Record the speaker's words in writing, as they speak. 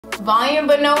Volume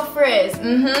but no frizz.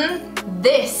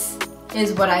 This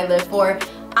is what I live for.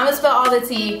 I'm gonna spill all the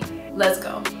tea. Let's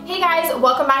go. Hey guys,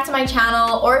 welcome back to my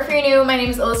channel, or if you're new, my name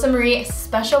is Alyssa Marie.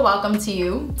 Special welcome to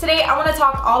you. Today I want to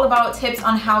talk all about tips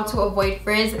on how to avoid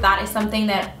frizz. That is something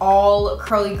that all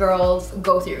curly girls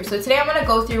go through. So today I'm going to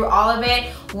go through all of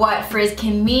it, what frizz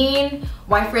can mean,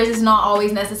 why frizz is not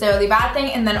always necessarily a bad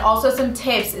thing, and then also some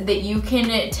tips that you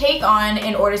can take on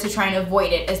in order to try and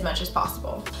avoid it as much as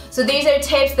possible. So these are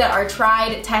tips that are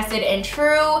tried, tested, and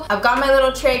true. I've got my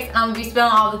little tricks and I'm going to be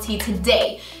spilling all the tea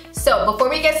today. So before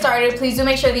we get started, please do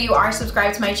make sure that you are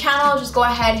subscribed to my channel. Just go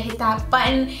ahead, hit that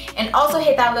button, and also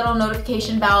hit that little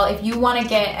notification bell if you want to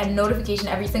get a notification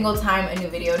every single time a new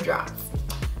video drops.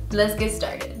 Let's get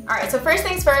started. Alright, so first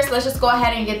things first, let's just go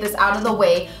ahead and get this out of the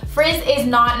way. Frizz is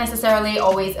not necessarily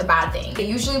always a bad thing.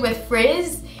 Usually with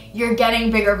frizz, you're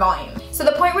getting bigger volume. So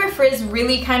the point where frizz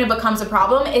really kind of becomes a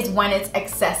problem is when it's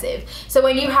excessive. So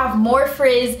when you have more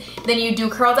frizz than you do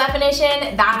curl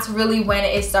definition, that's really when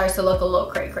it starts to look a little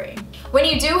cray-cray. When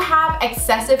you do have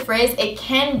excessive frizz, it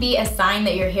can be a sign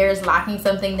that your hair is lacking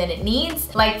something that it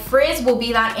needs. Like frizz will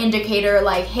be that indicator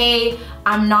like, hey,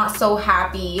 I'm not so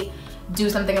happy. Do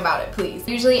something about it, please.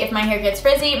 Usually if my hair gets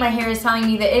frizzy, my hair is telling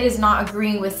me that it is not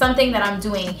agreeing with something that I'm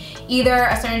doing, either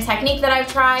a certain technique that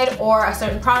I've tried or a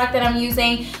certain product that I'm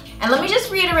using. And let me just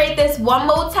reiterate this one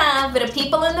more time for the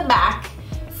people in the back.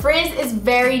 Frizz is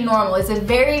very normal. It's a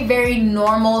very, very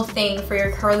normal thing for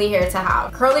your curly hair to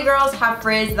have. Curly girls have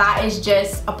frizz. That is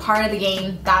just a part of the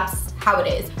game. That's how it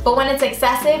is. But when it's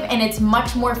excessive and it's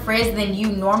much more frizz than you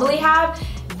normally have,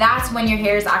 that's when your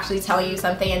hair is actually telling you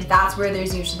something, and that's where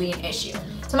there's usually an issue.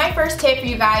 So my first tip for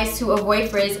you guys to avoid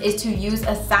frizz is to use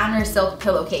a satin or silk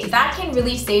pillowcase. That can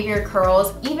really save your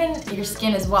curls, even your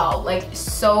skin as well, like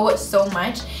so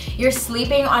much. You're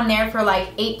sleeping on there for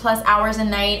like 8+ hours a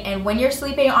night, and when you're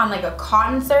sleeping on like a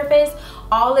cotton surface,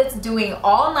 all it's doing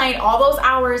all night, all those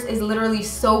hours, is literally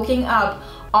soaking up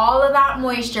all of that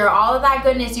moisture, all of that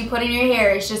goodness you put in your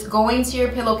hair. Is just going to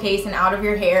your pillowcase and out of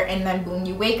your hair, and then boom,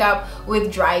 you wake up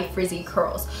with dry, frizzy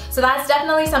curls. So that's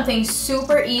definitely something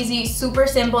super easy, super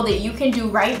simple that you can do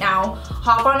right now.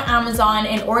 Hop on Amazon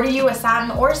and order you a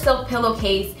satin or silk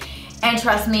pillowcase, and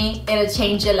trust me, it'll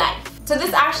change your life. So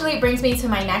this actually brings me to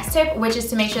my next tip, which is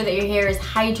to make sure that your hair is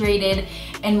hydrated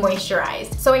and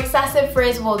moisturized. So excessive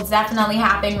frizz will definitely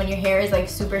happen when your hair is like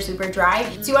super dry.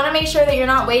 So you want to make sure that you're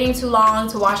not waiting too long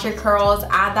to wash your curls,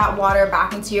 add that water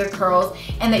back into your curls,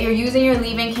 and that you're using your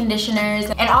leave-in conditioners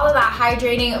and all of that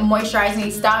hydrating,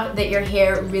 moisturizing stuff that your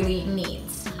hair really needs.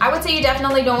 I would say you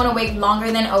definitely don't want to wait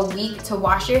longer than a week to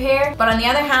wash your hair, but on the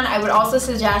other hand, I would also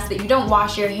suggest that you don't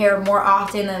wash your hair more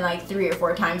often than like 3 or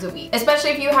 4 times a week.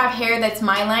 Especially if you have hair that's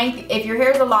my length. If your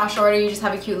hair is a lot shorter, you just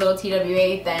have a cute little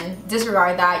TWA, then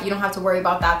disregard that. You don't have to worry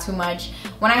about that too much.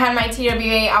 When I had my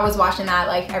TWA, I was washing that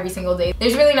like every single day.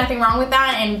 There's really nothing wrong with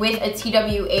that, and with a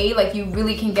TWA, like you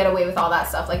really can get away with all that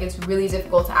stuff. Like it's really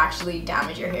difficult to actually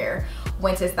damage your hair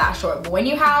once it's that short. But when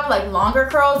you have like longer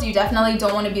curls, you definitely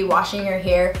don't want to be washing your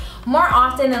hair more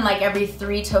often than like every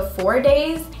 3 to 4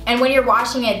 days. And when you're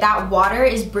washing it, that water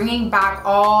is bringing back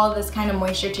all this kind of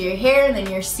moisture to your hair, and then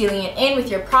you're sealing it in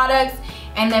with your products,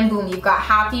 and then boom, you've got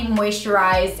happy,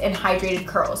 moisturized, and hydrated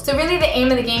curls. So really the aim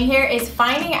of the game here is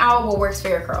finding out what works for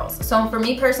your curls. So for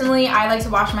me personally, I like to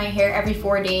wash my hair every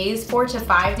 4 days, 4 to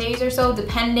 5 days or so,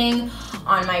 depending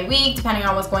on my week, depending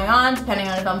on what's going on, depending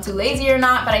on if I'm too lazy or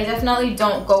not, but I definitely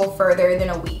don't go further than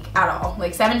a week at all.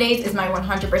 Like 7 days is my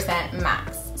 100%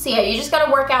 max. So yeah, you just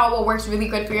gotta work out what works really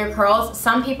good for your curls.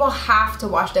 Some people have to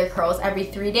wash their curls every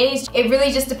 3 days. It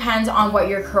really just depends on what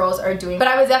your curls are doing. But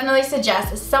I would definitely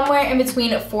suggest somewhere in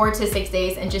between 4 to 6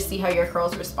 days and just see how your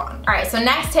curls respond. All right, so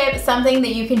next tip, something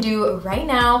that you can do right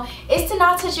now is to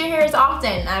not touch your hair as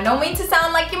often. I don't mean to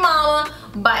sound like your mama,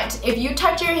 but if you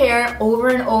touch your hair over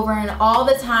and over and all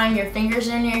the time, your fingers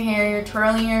are in your hair, you're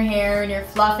twirling your hair, and you're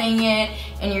fluffing it,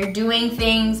 and you're doing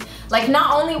things, like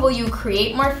not only will you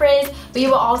create more frizz, but you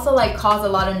will also like cause a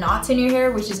lot of knots in your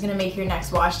hair, which is gonna make your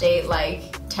next wash day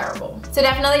like terrible. So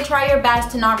definitely try your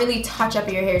best to not really touch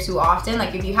up your hair too often.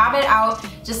 Like if you have it out,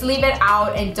 just leave it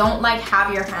out, and don't like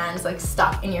have your hands like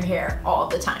stuck in your hair all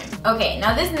the time. Okay,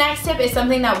 now this next tip is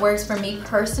something that works for me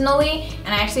personally,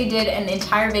 and I actually did an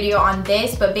entire video on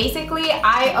this, but basically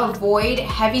I avoid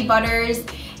heavy butters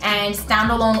and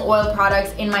standalone oil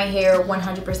products in my hair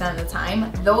 100% of the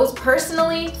time. Those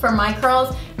personally, for my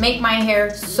curls, make my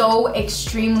hair so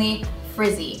extremely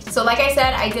frizzy. So like I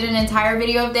said, I did an entire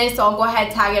video of this, so I'll go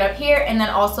ahead, tag it up here, and then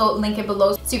also link it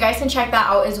below so you guys can check that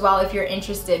out as well if you're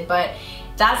interested. But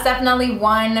that's definitely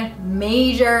one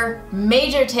major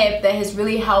tip that has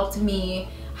really helped me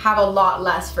have a lot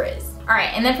less frizz.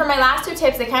 Alright, and then for my last two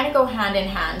tips, they kind of go hand in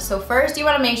hand. So first, you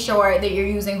want to make sure that you're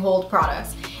using hold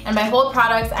products. And by hold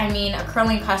products, I mean a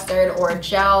curling custard or a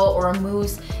gel or a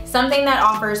mousse, something that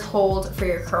offers hold for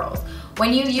your curls.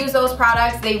 When you use those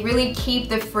products, they really keep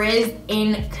the frizz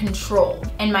in control.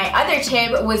 And my other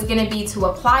tip was gonna be to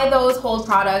apply those hold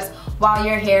products while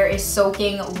your hair is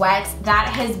soaking wet. That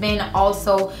has been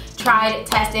also tried,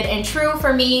 tested, and true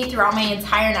for me throughout my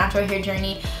entire natural hair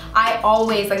journey. I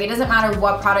always, like, it doesn't matter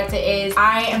what product it is,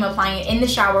 I am applying it in the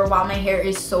shower while my hair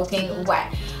is soaking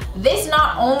wet. This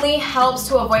not only helps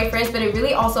to avoid frizz, but it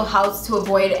really also helps to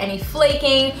avoid any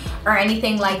flaking or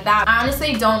anything like that. I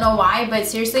honestly don't know why, but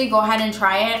seriously, go ahead and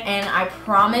try it, and I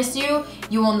promise you,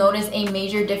 you will notice a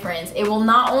major difference. It will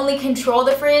not only control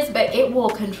the frizz, but it will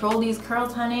control these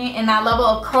curls, honey, and that level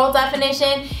of curl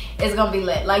definition is gonna be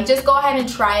lit. Like, just go ahead and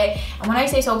try it. And when I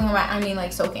say soaking wet, I mean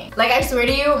like soaking. Like, I swear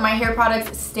to you, my hair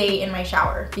products stay in my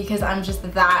shower because I'm just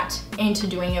that into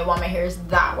doing it while my hair is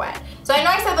that wet. So I know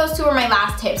I said those two were my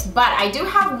last tips, but I do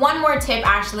have one more tip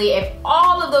actually. If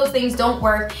all of those things don't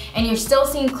work and you're still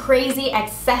seeing crazy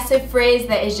excessive frizz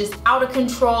that is just out of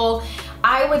control,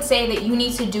 I would say that you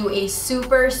need to do a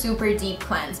super deep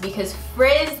cleanse, because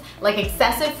frizz, like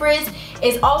excessive frizz,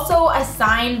 is also a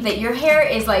sign that your hair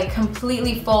is like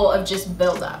completely full of just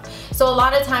buildup. So a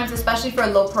lot of times, especially for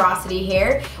low porosity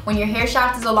hair, when your hair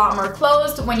shaft is a lot more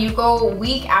closed, when you go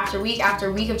week after week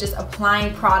after week of just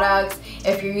applying products,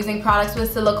 if you're using products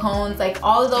with silicones, like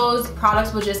all of those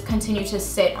products will just continue to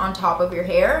sit on top of your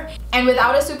hair. And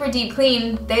without a super deep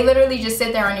clean, they literally just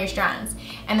sit there on your strands.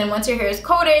 And then once your hair is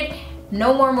coated,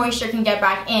 no more moisture can get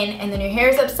back in, and then your hair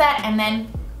is upset, and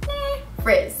then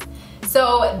frizz.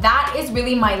 So that is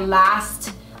really my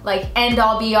last like end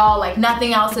all be all, like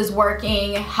nothing else is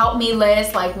working, help me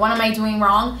list, like what am I doing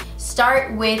wrong?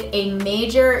 Start with a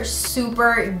major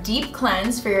super deep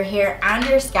cleanse for your hair and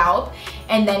your scalp,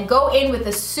 and then go in with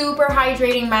a super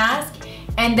hydrating mask,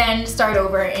 and then start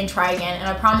over and try again, and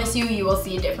I promise you, you will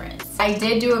see a difference. I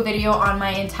did do a video on my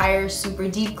entire super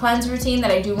deep cleanse routine that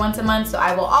I do once a month, so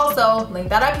I will also link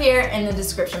that up here in the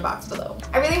description box below.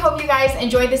 I really hope you guys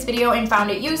enjoyed this video and found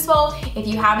it useful. If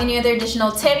you have any other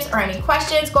additional tips or any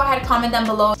questions, go ahead and comment them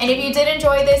below. And if you did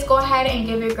enjoy this, go ahead and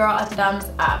give your girl a thumbs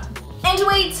up. And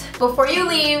wait, before you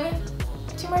leave,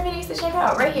 2 more videos to check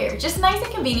out right here. Just nice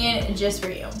and convenient just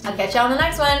for you. I'll catch you on the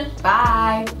next one.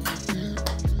 Bye.